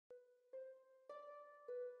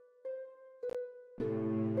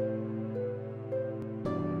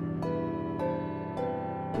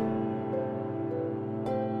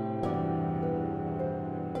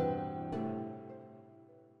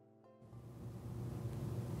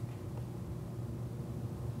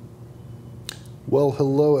Well,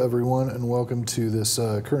 hello everyone, and welcome to this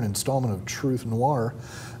current installment of Truth Noir.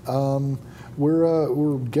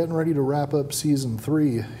 We're getting ready to wrap up season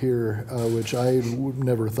 3 here, which I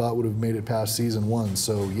never thought would have made it past season 1.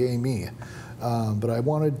 So yay me! But I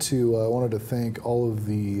wanted to thank all of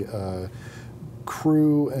the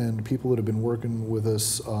crew and people that have been working with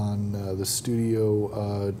us on the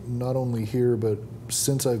studio, not only here but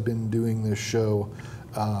since I've been doing this show.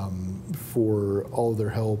 For all of their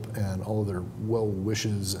help and all of their well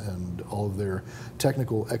wishes and all of their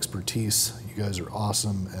technical expertise. You guys are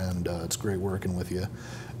awesome, and it's great working with you.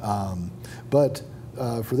 But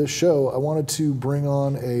for this show, I wanted to bring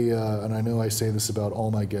on and I know I say this about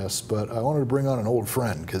all my guests, but I wanted to bring on an old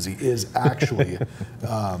friend because he is actually,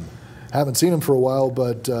 haven't seen him for a while,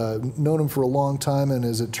 but known him for a long time, and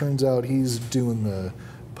as it turns out, he's doing the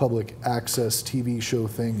public access TV show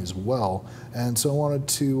thing as well. And so I wanted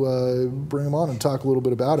to bring him on and talk a little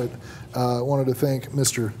bit about it. I wanted to thank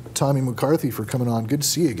Mr. Tommy McCarthy for coming on. Good to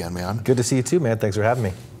see you again, man. Good to see you too, man. Thanks for having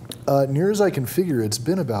me. Near as I can figure, it's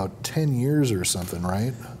been about 10 years or something,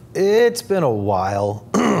 right? It's been a while.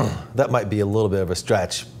 That might be a little bit of a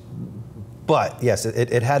stretch. But yes,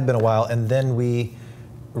 it had been a while. And then we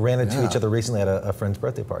ran into each other recently at a friend's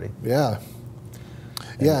birthday party. Yeah.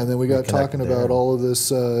 Yeah, and then we got talking about all of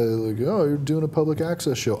this, like, oh, you're doing a public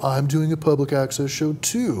access show. I'm doing a public access show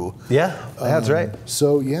too. Yeah, that's right.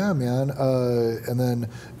 So yeah, man. And then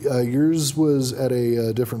yours was at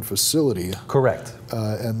a different facility. Correct.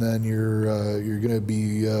 And then you're going to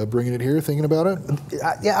be bringing it here, thinking about it?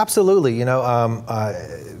 Yeah, absolutely. You know,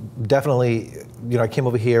 definitely. You know, I came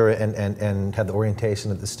over here and had the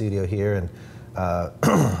orientation at the studio here, and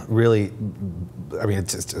really, I mean,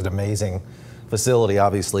 it's just an amazing facility,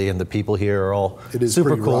 obviously, and the people here are all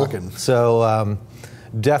super cool. Rockin'. So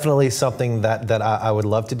definitely something that I would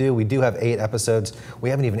love to do. We do have 8 episodes. We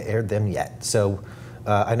haven't even aired them yet. So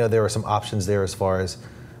I know there are some options there as far as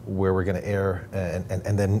where we're going to air,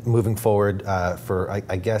 and then moving forward for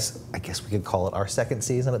I guess we could call it our second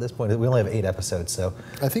season at this point. We only have 8 episodes, so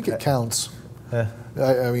I think it counts. I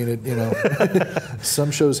mean, you know,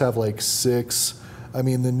 some shows have like 6. I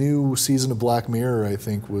mean, the new season of Black Mirror, I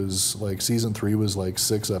think, was like season 3 was like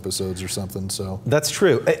 6 episodes or something. So that's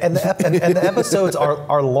true, and the episodes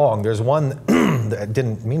are long. There's one that I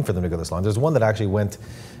didn't mean for them to go this long. There's one that actually went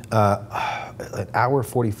an hour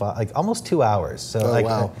 45, like almost 2 hours. So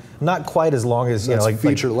wow. Not quite as long as like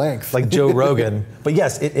feature length, like Joe Rogan. But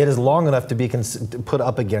yes, it is long enough to be put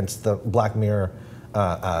up against the Black Mirror.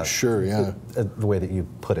 Sure, yeah. The way that you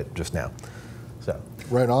put it just now. So.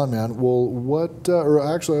 Right on, man. Well,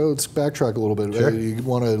 or actually, let's backtrack a little bit. Sure. You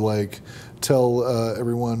want to like tell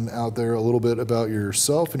everyone out there a little bit about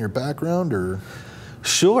yourself and your background, or?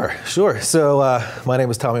 Sure. So my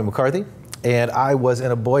name is Tommy McCarthy, and I was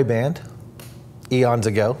in a boy band eons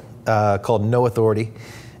ago called No Authority,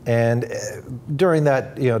 and during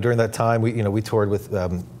that time, we toured with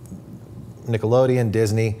Nickelodeon,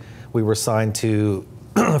 Disney. We were signed to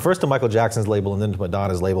first to Michael Jackson's label and then to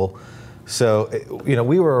Madonna's label. So,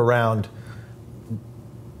 we were around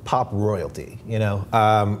pop royalty,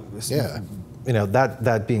 Yeah.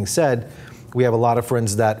 That being said, we have a lot of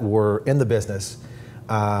friends that were in the business.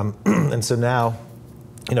 And so now,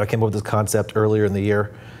 I came up with this concept earlier in the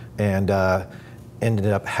year and ended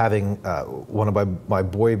up having one of my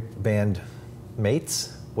boy band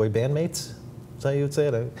mates, is that how you would say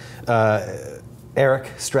it?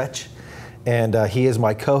 Eric Stretch. And he is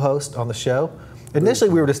my co-host on the show. Initially,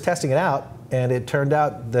 we were just testing it out, and it turned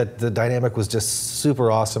out that the dynamic was just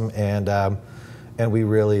super awesome, and we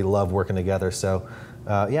really love working together. So,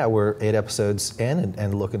 we're 8 episodes in,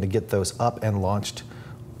 and looking to get those up and launched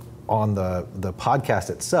on the podcast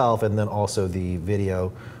itself, and then also the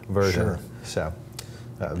video version. Sure. So,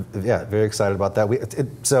 very excited about that.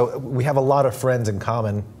 So we have a lot of friends in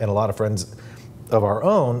common, and a lot of friends of our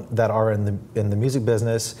own that are in the music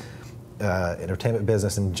business, entertainment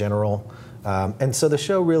business in general. And so the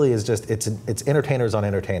show really is just, it's entertainers on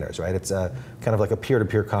entertainers, right? It's kind of like a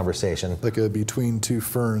peer-to-peer conversation. Like a between two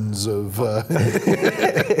ferns of...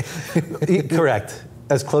 Correct.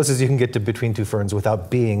 As close as you can get to between two ferns without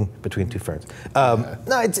being between two ferns. No,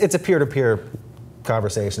 it's a peer-to-peer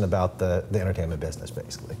conversation about the entertainment business,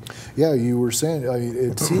 basically. Yeah, you were saying,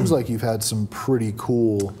 it seems like you've had some pretty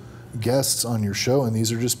cool guests on your show, and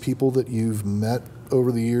these are just people that you've met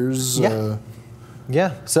over the years. Yeah.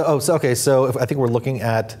 So I think we're looking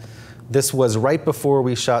at, this was right before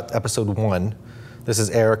we shot episode 1. This is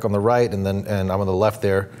Eric on the right, and I'm on the left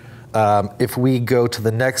there. If we go to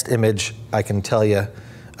the next image, I can tell you.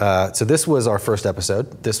 So this was our first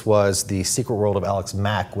episode. This was The Secret World of Alex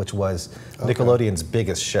Mack, which was Nickelodeon's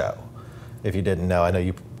biggest show. If you didn't know, I know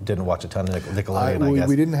you didn't watch a ton of Nickelodeon, I guess.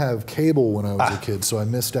 We didn't have cable when I was a kid, so I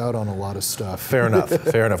missed out on a lot of stuff. Fair enough,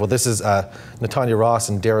 fair enough. Well, this is Natanya Ross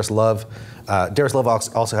and Darius Love. Darius Love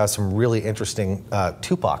also has some really interesting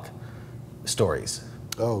Tupac stories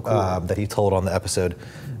that he told on the episode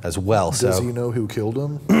as well. Does he know who killed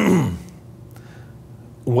him?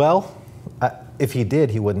 Well, if he did,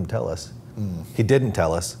 he wouldn't tell us. He didn't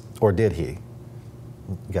tell us, or did he?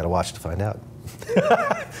 You got to watch to find out.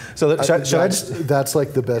 So that's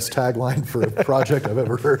like the best tagline for a project I've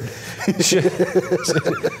ever heard.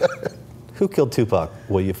 Who killed Tupac?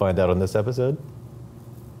 Will you find out on this episode?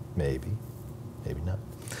 Maybe, maybe not.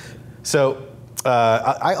 So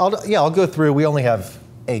I'll go through. We only have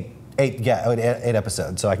eight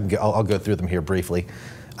episodes, so I'll go through them here briefly.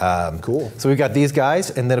 Cool. So we've got these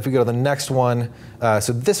guys, and then if we go to the next one,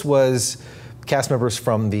 so this was cast members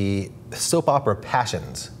from the soap opera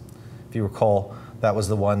Passions. If you recall, that was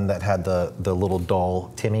the one that had the little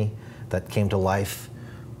doll Timmy that came to life.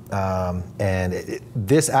 And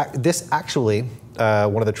this actually,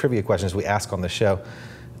 one of the trivia questions we ask on the show,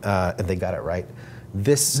 and they got it right.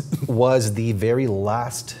 This was the very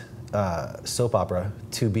last soap opera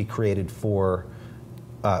to be created for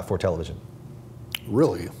television.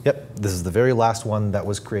 Really? Yep. This is the very last one that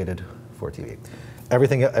was created for TV.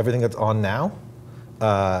 Everything that's on now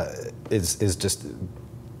is just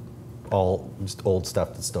old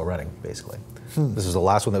stuff that's still running, basically. This is the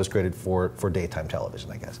last one that was created for daytime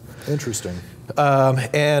television, I guess. Interesting.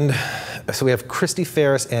 And so we have Christy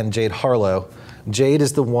Ferris and Jade Harlow. Jade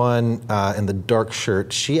is the one in the dark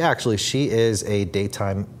shirt. She is a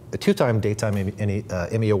two-time daytime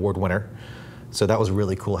Emmy Award winner. So that was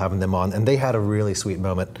really cool having them on, and they had a really sweet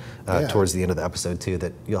moment towards the end of the episode too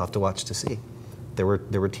that you'll have to watch to see. There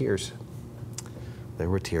were tears. There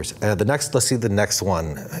were tears. Let's see, the next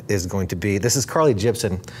one is going to be, this is Carly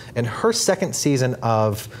Jepsen, and her second season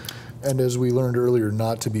of... And as we learned earlier,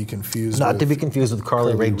 not to be confused with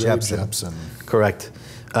Carly Rae Jepsen. Correct.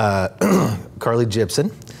 Carly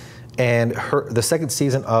Jepsen. And the second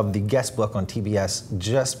season of The Guest Book on TBS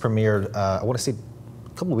just premiered, I want to say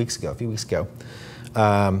a few weeks ago.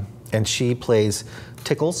 And she plays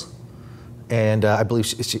Tickles. And I believe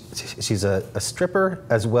she's a stripper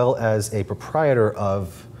as well as a proprietor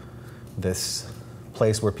of this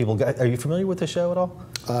place where people go. Are you familiar with the show at all?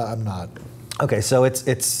 I'm not. Okay, so it's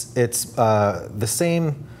the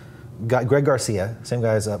same guy, Greg Garcia, same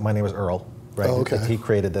guy as My Name is Earl, right? Oh, okay. He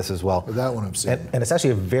created this as well. That one I've seen. And it's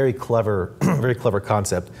actually a very clever, very clever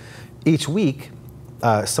concept. Each week,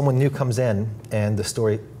 someone new comes in, and the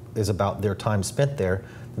story is about their time spent there,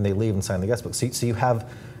 and they leave and sign the guest book. So you have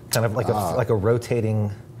kind of like a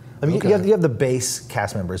rotating. I mean, you have the base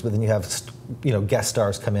cast members, but then you have guest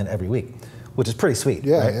stars come in every week, which is pretty sweet.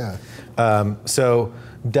 Yeah, right? yeah. So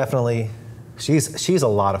definitely, she's a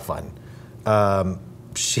lot of fun.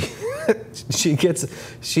 She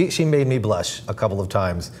made me blush a couple of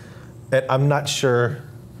times, and I'm not sure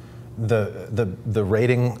the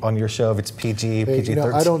rating on your show, if it's PG,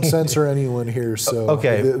 PG-13. I don't censor anyone here, so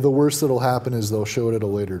okay. The worst that'll happen is they'll show it at a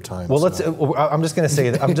later time. Well, I'm just going to say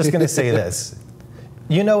this.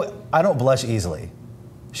 I don't blush easily.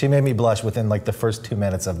 She made me blush within like the first 2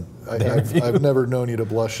 minutes of the interview. I've never known you to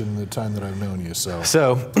blush in the time that I've known you, so.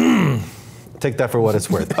 So, take that for what it's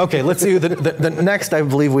worth. Okay, let's see. The next, I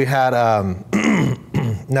believe we had.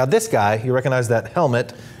 Now this guy, you recognize that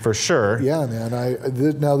helmet for sure. Yeah, man.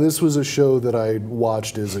 Now this was a show that I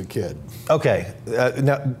watched as a kid. Okay,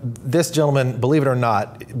 now this gentleman, believe it or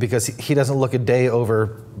not, because he doesn't look a day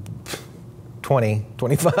over 20,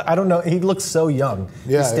 25. I don't know. He looks so young.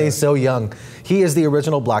 Yeah, he stays so young. He is the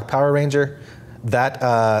original Black Power Ranger.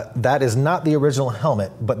 That is not the original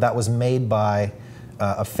helmet, but that was made by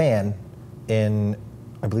a fan in,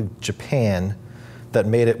 I believe, Japan, that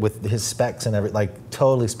made it with his specs and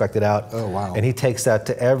totally spec'd it out. Oh, wow. And he takes that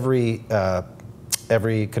to every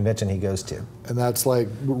convention he goes to. And that's like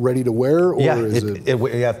ready to wear, or is it?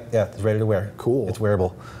 Yeah, it's ready to wear. Cool. It's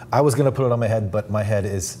wearable. I was gonna put it on my head, but my head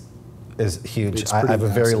is huge. I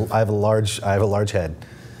have a large head,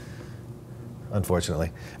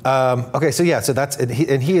 unfortunately. Okay, so that's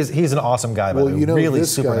he's an awesome guy, by the way. Really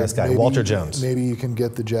super nice guy. Walter Jones. Maybe you can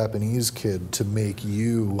get the Japanese kid to make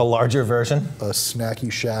you a larger version, a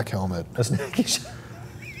Snacky Shack helmet. A Snacky Shack.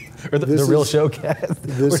 Or the real show cast.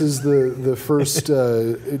 This is the first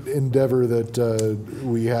endeavor that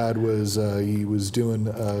we had was he was doing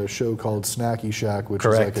a show called Snacky Shack, which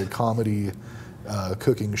is like a comedy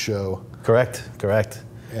cooking show. Correct.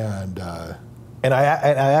 And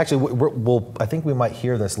I actually, I think we might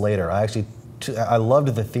hear this later. I actually I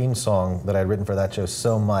loved the theme song that I'd written for that show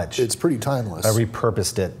so much. It's pretty timeless. I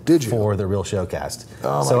repurposed it Did you? for the Real Showcast.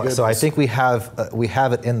 Oh, my goodness. So I think we have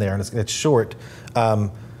it in there, and it's short. I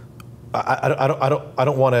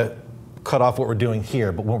don't want to cut off what we're doing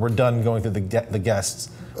here, but when we're done going through the guests,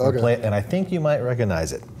 we'll play it, and I think you might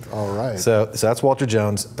recognize it. All right. So that's Walter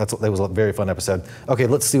Jones. That was a very fun episode. Okay,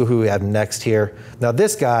 let's see who we have next here. Now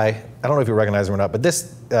this guy, I don't know if you recognize him or not, but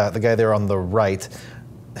this the guy there on the right,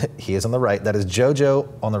 he is on the right. That is JoJo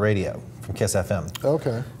on the radio from Kiss FM.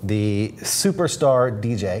 Okay. The superstar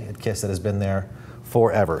DJ at Kiss that has been there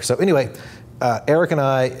forever. So anyway, Eric and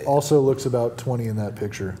I also looks about 20 in that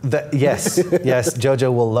picture. Yes,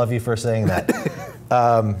 JoJo will love you for saying that.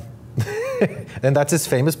 And that's his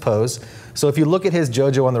famous pose. So if you look at his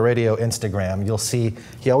JoJo on the radio Instagram, you'll see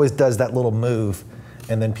he always does that little move,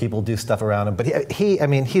 and then people do stuff around him. But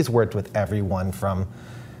he's worked with everyone from,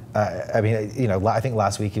 I think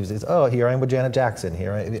last week he was, oh, here I am with Janet Jackson.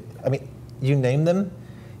 You name them,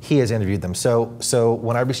 he has interviewed them. So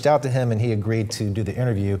when I reached out to him and he agreed to do the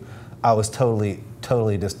interview, I was totally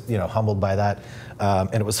just humbled by that,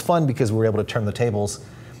 and it was fun because we were able to turn the tables.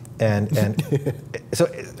 And so,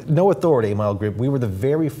 no authority, my old group. We were the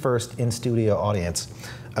very first in-studio audience,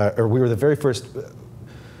 or we were the very first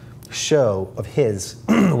show of his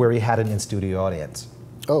where he had an in-studio audience.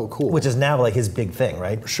 Oh, cool. Which is now like his big thing,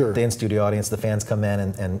 right? Sure. The in-studio audience, the fans come in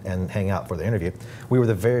and hang out for the interview. We were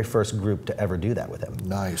the very first group to ever do that with him.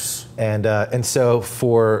 Nice. And so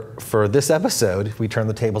for this episode, we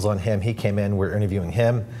turned the tables on him. He came in, we're interviewing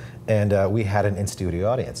him, and we had an in-studio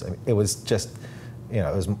audience. It was just, it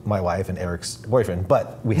was my wife and Eric's boyfriend,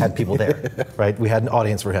 but we had people there, right? We had an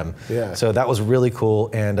audience for him. Yeah. So that was really cool,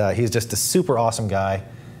 and he's just a super awesome guy,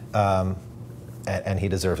 and he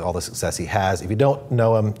deserves all the success he has. If you don't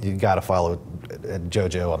know him, you got to follow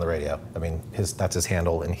JoJo on the radio. That's his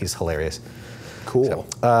handle, and he's hilarious. Cool.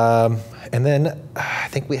 So, and then I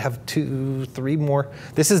think we have 2-3 more.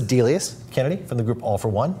 This is Delius Kennedy from the group All for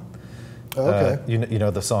One. Okay. You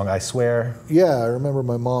know the song I Swear? Yeah, I remember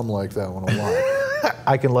my mom liked that one a lot.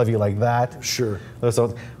 I Can Love You Like That. Sure.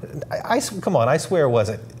 So, come on, I Swear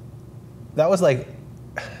wasn't. That was like,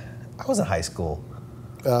 I was in high school.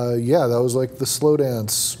 Yeah, that was like the slow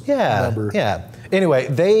dance number. Yeah. Anyway,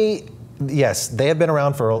 they have been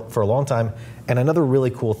around for a long time, and another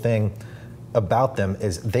really cool thing about them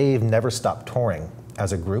is they've never stopped touring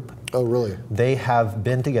as a group. Oh, really? They have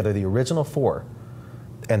been together, the original 4,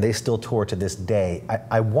 and they still tour to this day.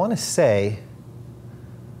 I want to say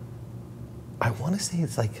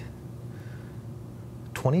it's like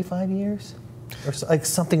 25 years, or so, like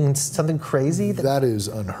something crazy. That is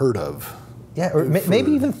unheard of. Yeah, or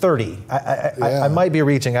maybe even 30. I might be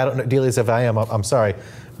reaching. I don't know, Delius, if I am, I'm sorry,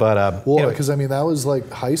 but well, because that was like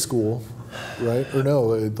high school, right? Or no,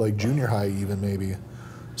 like junior high even maybe.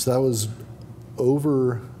 So that was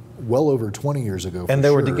well over 20 years ago. And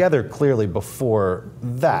they were together clearly before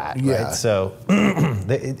that, right? So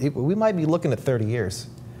we might be looking at 30 years,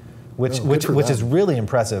 which is really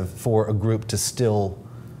impressive for a group to still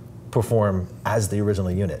perform as the original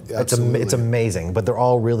unit. Absolutely. It's amazing, but they're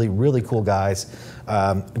all really, really cool guys.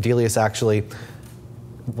 Delius actually,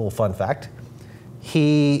 little fun fact,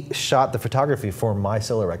 he shot the photography for my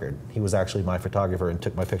solo record. He was actually my photographer and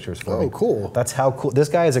took my pictures for me. Oh, cool. That's how cool. This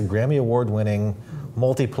guy is a Grammy Award-winning,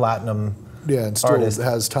 multi-platinum and still artist.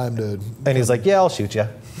 Has time to... And he's like, yeah, I'll shoot you.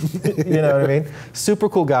 You know what I mean? Super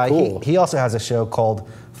cool guy. Cool. He also has a show called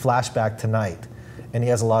Flashback Tonight, and he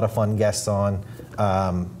has a lot of fun guests on.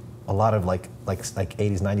 A lot of like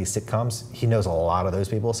 80s, 90s sitcoms. He knows a lot of those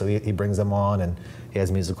people, so he brings them on, and he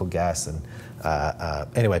has musical guests. And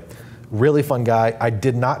anyway, really fun guy. I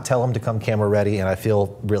did not tell him to come camera ready, and I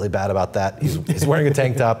feel really bad about that. He's wearing a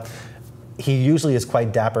tank top. He usually is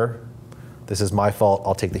quite dapper. This is my fault.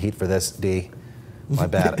 I'll take the heat for this, D. My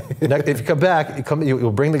bad. If you come back,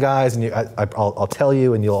 you'll bring the guys, and I'll tell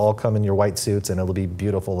you, and you'll all come in your white suits, and it'll be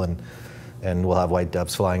beautiful, and we'll have white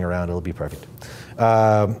doves flying around. It'll be perfect.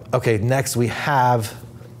 Okay, next we have.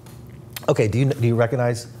 Okay, do you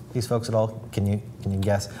recognize these folks at all? Can you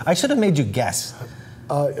guess? I should have made you guess.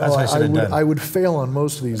 That's what I should have done. I would fail on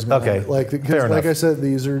most of these. Man. Okay, fair enough. Like I said,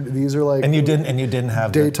 these are like. And you didn't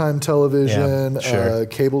have daytime television, sure.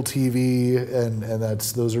 Cable TV, and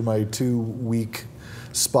those are my 2 weak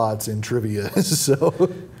spots in trivia.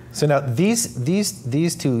 So now these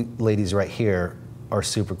 2 ladies right here are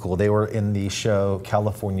super cool. They were in the show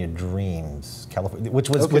California Dreams, which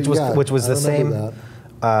was the same.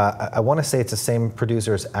 I want to say it's the same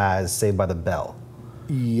producers as Saved by the Bell.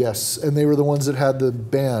 Yes, and they were the ones that had the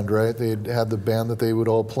band, right? They had the band that they would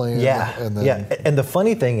all play in. Yeah, and then, yeah. And the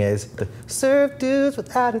funny thing is, the serve dudes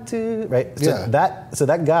with attitude, right? So Yeah.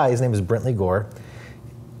 that guy, his name is Brentley Gore.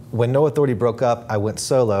 When No Authority broke up, I went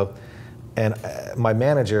solo, and my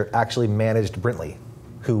manager actually managed Brentley,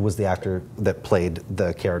 who was the actor that played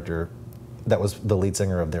the character that was the lead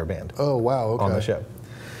singer of their band. Oh, wow, okay. On the show.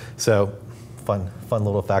 So, fun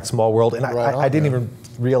little fact, small world. And Right I didn't man. even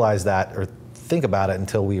realize that or think about it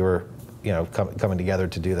until we were, coming together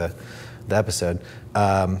to do the episode.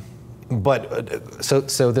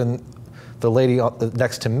 So then the lady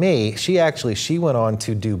next to me, she went on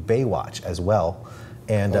to do Baywatch as well.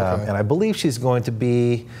 And and I believe she's going to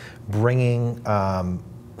be bringing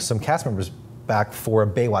some cast members back for a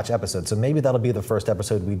Baywatch episode. So maybe that'll be the first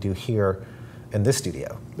episode we do here in this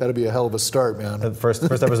studio. That'd be a hell of a start, man. The first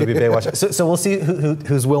episode will be Baywatch. So we'll see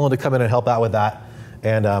who's willing to come in and help out with that.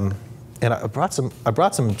 And I brought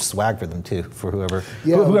some swag for them too, for whoever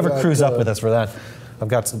crews up with us for that. I've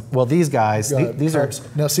got some. Well, these guys, these are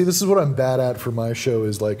now. See, this is what I'm bad at for my show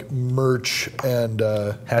is like merch and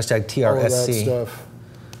hashtag TRSC. all of that stuff.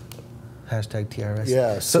 Hashtag TRSC.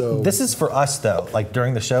 Yeah. So this is for us though. Like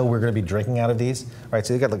during the show, we're going to be drinking out of these. Right.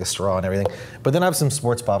 So you got like a straw and everything. But then I have some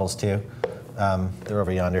sports bottles too. They're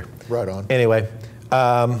over yonder. Right on. Anyway.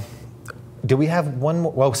 Do we have one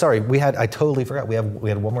more? Well, sorry, I totally forgot. We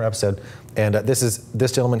had one more episode, and this is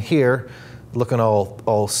this gentleman here, looking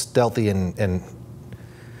all stealthy and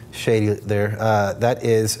shady there. That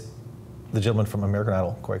is the gentleman from American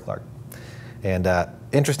Idol, Cory Clark, and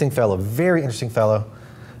interesting fellow, very interesting fellow.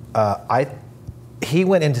 He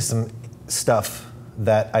went into some stuff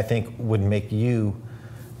that I think would make you.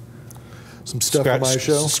 Some stuff on my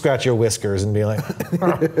show? Scratch your whiskers and be like,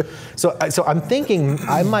 so I'm thinking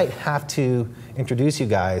I might have to introduce you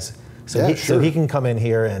guys so he can come in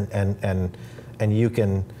here and you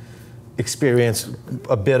can experience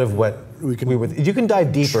a bit of what you can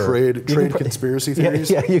dive deeper. Trade conspiracy theories?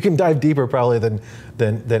 Yeah, you can dive deeper probably than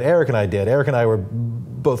Eric and I did. Eric and I were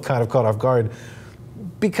both kind of caught off guard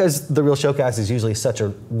because the Real Showcast is usually such a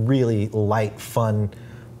really light, fun,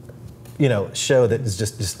 show that is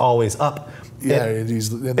just always up. Yeah, and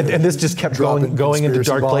this just kept going into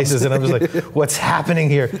dark places, and I was like, "What's happening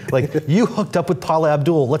here?" Like, you hooked up with Paula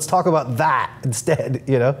Abdul. Let's talk about that instead,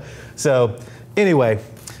 So, anyway,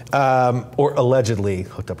 or allegedly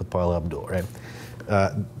hooked up with Paula Abdul, right?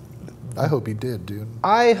 I hope he did, dude.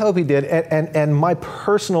 I hope he did, and my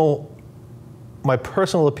personal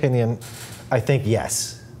opinion, I think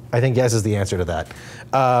yes. I think yes is the answer to that.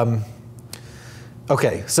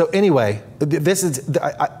 Okay, so anyway, this is.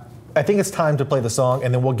 I think it's time to play the song,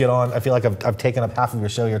 and then we'll get on. I feel like I've taken up half of your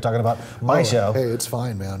show. You're talking about my show. Hey, it's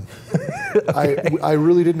fine, man. Okay. I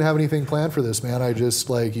really didn't have anything planned for this, man. I just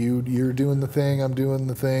you're doing the thing. I'm doing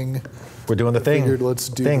the thing. We're doing the thing. Figured let's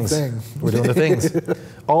do the thing. We're doing the things.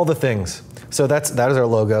 All the things. So that is our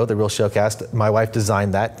logo, the Real Showcast. My wife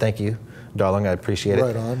designed that. Thank you, darling. I appreciate it.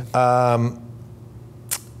 Right on.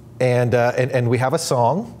 And we have a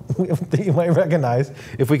song that you might recognize.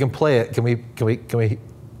 If we can play it, can we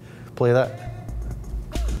play that?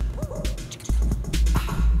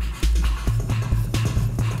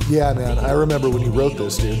 Yeah, man. I remember when you wrote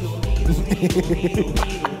this, dude.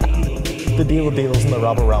 The Deals and the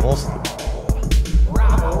Robbles.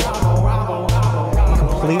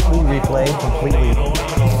 Completely replayed, completely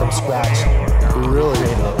from scratch. Really?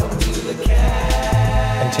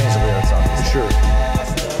 And changed the lyrics on it. Sure.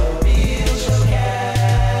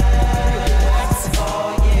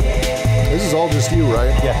 This is all just you,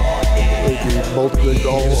 right? Yeah. All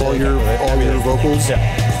your vocals. Yeah.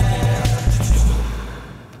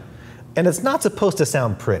 And it's not supposed to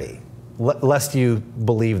sound pretty, lest you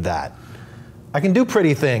believe that. I can do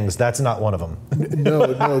pretty things. That's not one of them.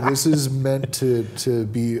 No. This is meant to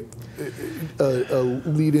be a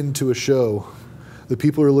lead into a show. The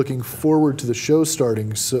people are looking forward to the show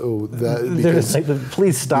starting, so that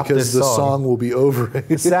please stop because this the song will be over.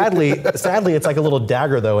 Sadly, it's like a little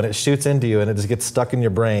dagger though, and it shoots into you, and it just gets stuck in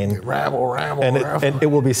your brain. Rabble, and it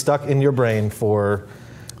will be stuck in your brain for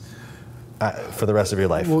the rest of your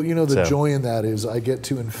life. Well, the joy in that is I get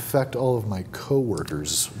to infect all of my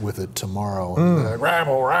coworkers with it tomorrow. And like,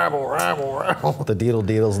 rabble. The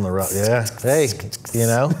deals and the yeah. Hey,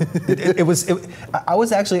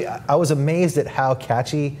 I was amazed at how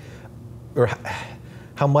catchy, or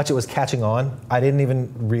how much it was catching on. I didn't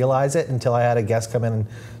even realize it until I had a guest come in, and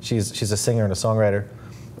she's a singer and a songwriter,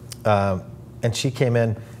 and she came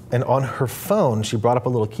in, and on her phone she brought up a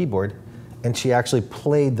little keyboard. And she actually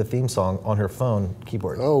played the theme song on her phone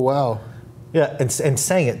keyboard. Oh, wow. Yeah, and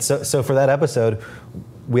sang it. So for that episode,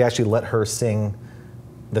 we actually let her sing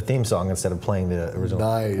the theme song instead of playing the original.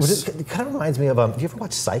 Nice. It kind of reminds me of, do you ever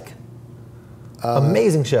watch Psych?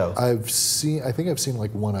 Amazing show. I think I've seen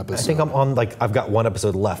like one episode. I think I'm on, like, I've got one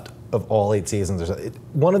episode left of all 8 seasons.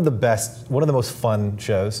 One of the most fun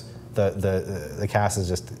shows. The cast is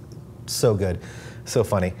just so good, so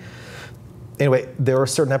funny. Anyway, there are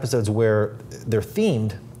certain episodes where they're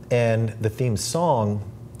themed, and the theme song,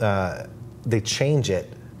 they change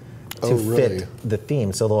it to fit the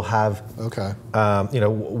theme. So they'll have,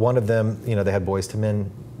 one of them, they had Boys to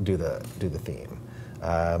Men do the theme,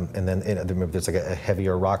 and then maybe there's like a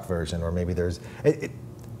heavier rock version, or maybe there's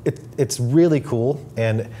it's really cool,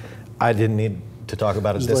 and I didn't need to talk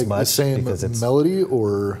about it this like much the same because it's melody,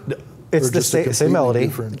 or it's or the just same melody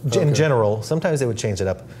in Okay. general. Sometimes they would change it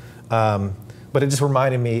up, but it just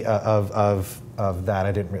reminded me of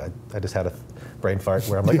that. I just had a brain fart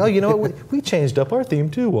where I'm like, oh, you know what? We changed up our theme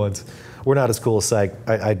too once. We're not as cool as Psych.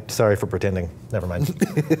 Sorry for pretending. Never mind.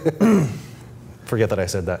 Forget that I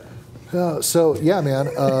said that. So yeah, man,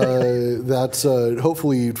 that's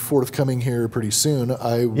hopefully forthcoming here pretty soon.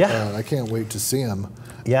 I can't wait to see him.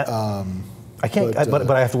 Yeah. I can't,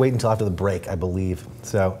 but I have to wait until after the break, I believe.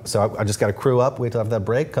 So I just got to crew up, wait till after that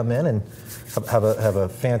break, come in, and have a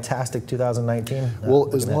fantastic 2019.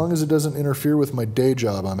 Well, as long as it doesn't interfere with my day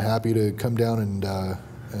job, I'm happy to come down and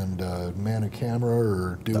man a camera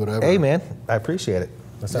or do whatever. Hey, man, I appreciate it.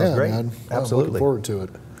 That sounds great. Man. Absolutely. I'm looking forward to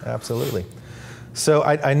it. Absolutely. So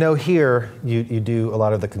I know here you do a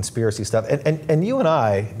lot of the conspiracy stuff, and you and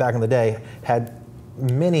I back in the day had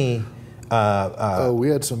many. We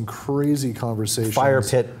had some crazy conversations. Fire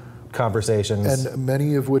pit conversations. And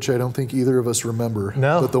many of which I don't think either of us remember.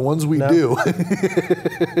 No. But the ones we do.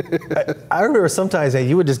 I remember sometimes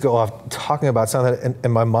you would just go off talking about something, and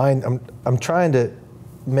in my mind, I'm trying to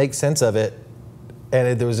make sense of it,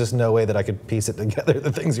 and there was just no way that I could piece it together,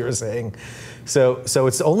 the things you were saying. So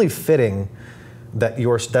it's only fitting that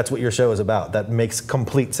that's what your show is about. That makes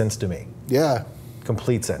complete sense to me. Yeah.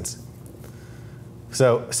 Complete sense.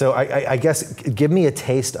 So I guess give me a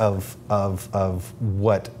taste of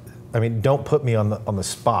what. I mean, don't put me on the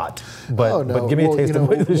spot, but give me a taste of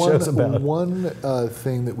what the show's about. One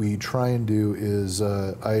thing that we try and do is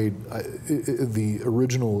the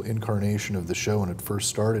original incarnation of the show when it first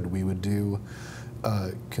started, we would do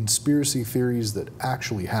conspiracy theories that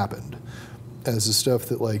actually happened. As the stuff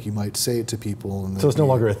that, like, you might say it to people, and so it's no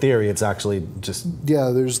longer a theory; it's actually just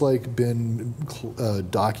there's like been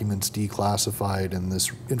documents declassified, and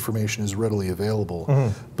this information is readily available.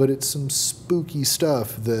 Mm-hmm. But it's some spooky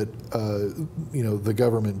stuff that the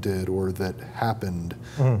government did or that happened.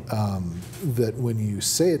 Mm-hmm. That when you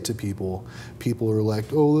say it to people, people are like,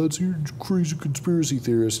 "Oh, that's your crazy conspiracy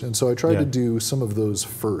theorist." And so I tried to do some of those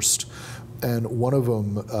first. And one of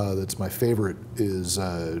them that's my favorite is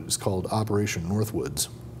called Operation Northwoods.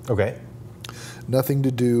 Okay. Nothing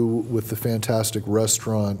to do with the fantastic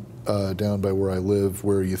restaurant down by where I live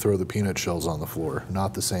where you throw the peanut shells on the floor.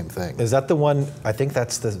 Not the same thing. Is that the one? I think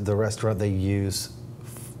that's the restaurant they use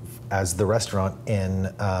as the restaurant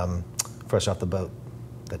in Fresh Off the Boat,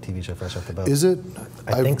 that TV show Fresh Off the Boat. Is it?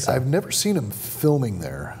 I think so. I've never seen them filming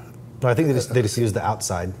there. No, I think they just use the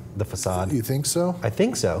outside, the facade. You think so? I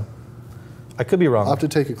think so. I could be wrong. I'll have to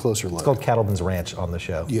take a closer look. It's called Cattleman's Ranch on the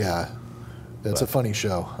show. Yeah. It's a funny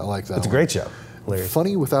show. I like that. It's a great show. Hilarious.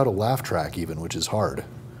 Funny without a laugh track even, which is hard.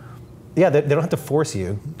 Yeah, they don't have to force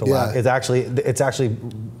you to laugh. It's actually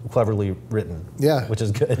cleverly written. Yeah. Which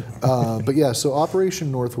is good. But yeah, so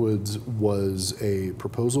Operation Northwoods was a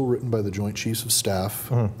proposal written by the Joint Chiefs of Staff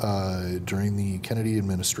during the Kennedy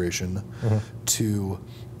administration to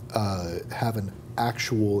have an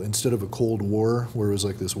actual, instead of a Cold War, where it was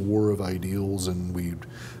like this war of ideals and we'd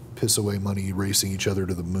piss away money racing each other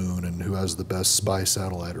to the moon and who has the best spy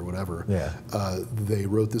satellite or whatever. Yeah. They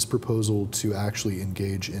wrote this proposal to actually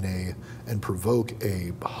engage in and provoke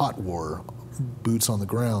a hot war, boots on the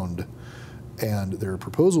ground. And their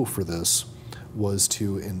proposal for this was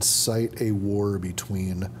to incite a war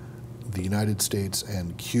between the United States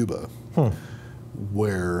and Cuba,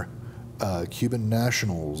 where Cuban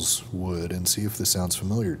nationals would, and see if this sounds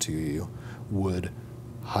familiar to you, would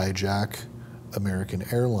hijack American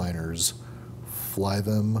airliners, fly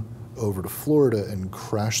them over to Florida and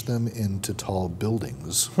crash them into tall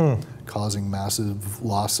buildings, causing massive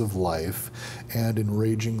loss of life and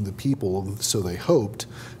enraging the people, so they hoped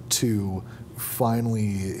to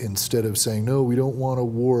finally, instead of saying, no, we don't want a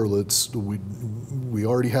war, we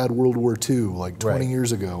already had World War II like 20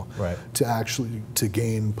 years ago, to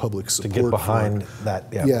gain public support. To get behind that,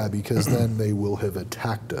 Yeah, because then they will have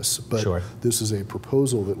attacked us. But this is a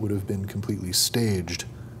proposal that would have been completely staged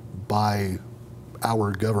by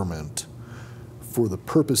our government for the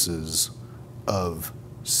purposes of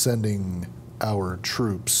sending our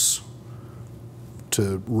troops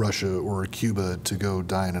to Russia or Cuba to go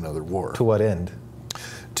die in another war. To what end?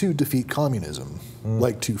 To defeat communism,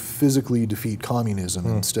 like to physically defeat communism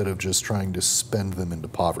instead of just trying to spend them into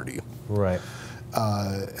poverty. Right.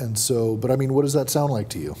 And so, but I mean, what does that sound like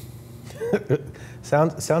to you?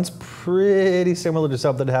 Sounds pretty similar to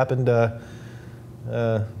something that happened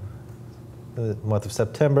the month of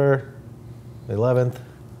September, the 11th.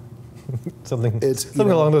 something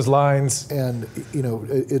along those lines. And you know,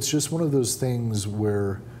 it's just one of those things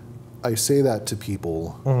where I say that to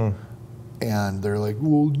people, and they're like,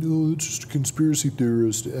 "Well, no, it's just a conspiracy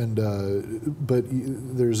theorist." And but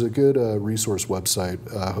there's a good resource website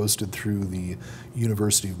hosted through the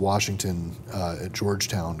University of Washington at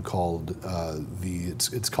Georgetown called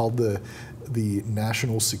it's called the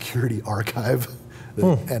National Security Archive.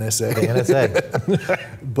 The NSA. The NSA.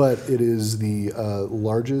 But it is the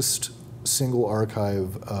largest single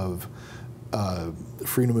archive of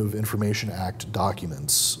Freedom of Information Act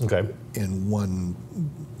documents in one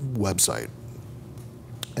website.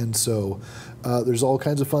 And so there's all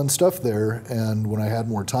kinds of fun stuff there. And when I had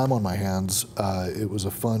more time on my hands, it was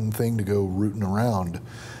a fun thing to go rooting around.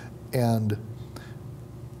 And,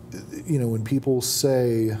 you know, when people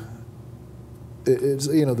say, it's,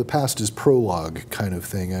 you know, the past is prologue kind of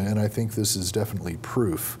thing, and I think this is definitely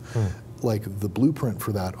proof. Like, the blueprint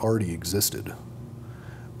for that already existed.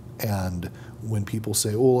 And when people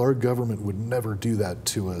say, "Oh, our government would never do that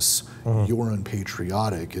to us, you're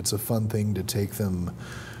unpatriotic," it's a fun thing to take them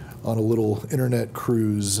on a little internet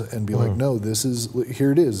cruise and be like, "No,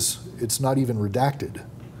 here it is. It's not even redacted."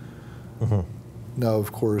 Now,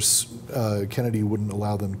 of course, Kennedy wouldn't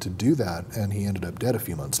allow them to do that, and he ended up dead a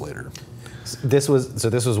few months later. This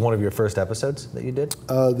was one of your first episodes that you did?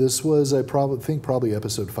 This was, I think probably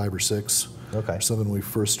episode 5 or 6. Okay. Something we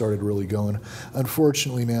first started really going.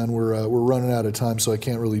 Unfortunately, man, we're running out of time, so I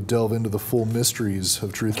can't really delve into the full mysteries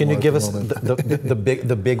of Truth. Can you give us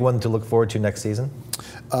the big one to look forward to next season?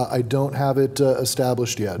 I don't have it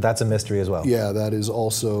established yet. That's a mystery as well. Yeah, that is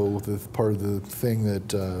also part of the thing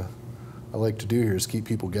that I like to do here is keep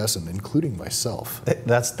people guessing, including myself.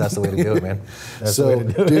 That's the way to do it, man. That's so, the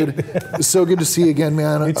way to do dude, it's so good to see you again,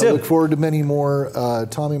 man. Me too. I look forward to many more.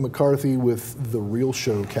 Tommy McCarthy with the Real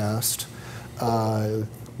Show cast.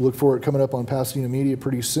 Look for it coming up on Pasadena Media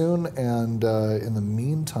pretty soon. And in the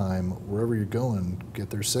meantime, wherever you're going,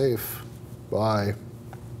 get there safe. Bye.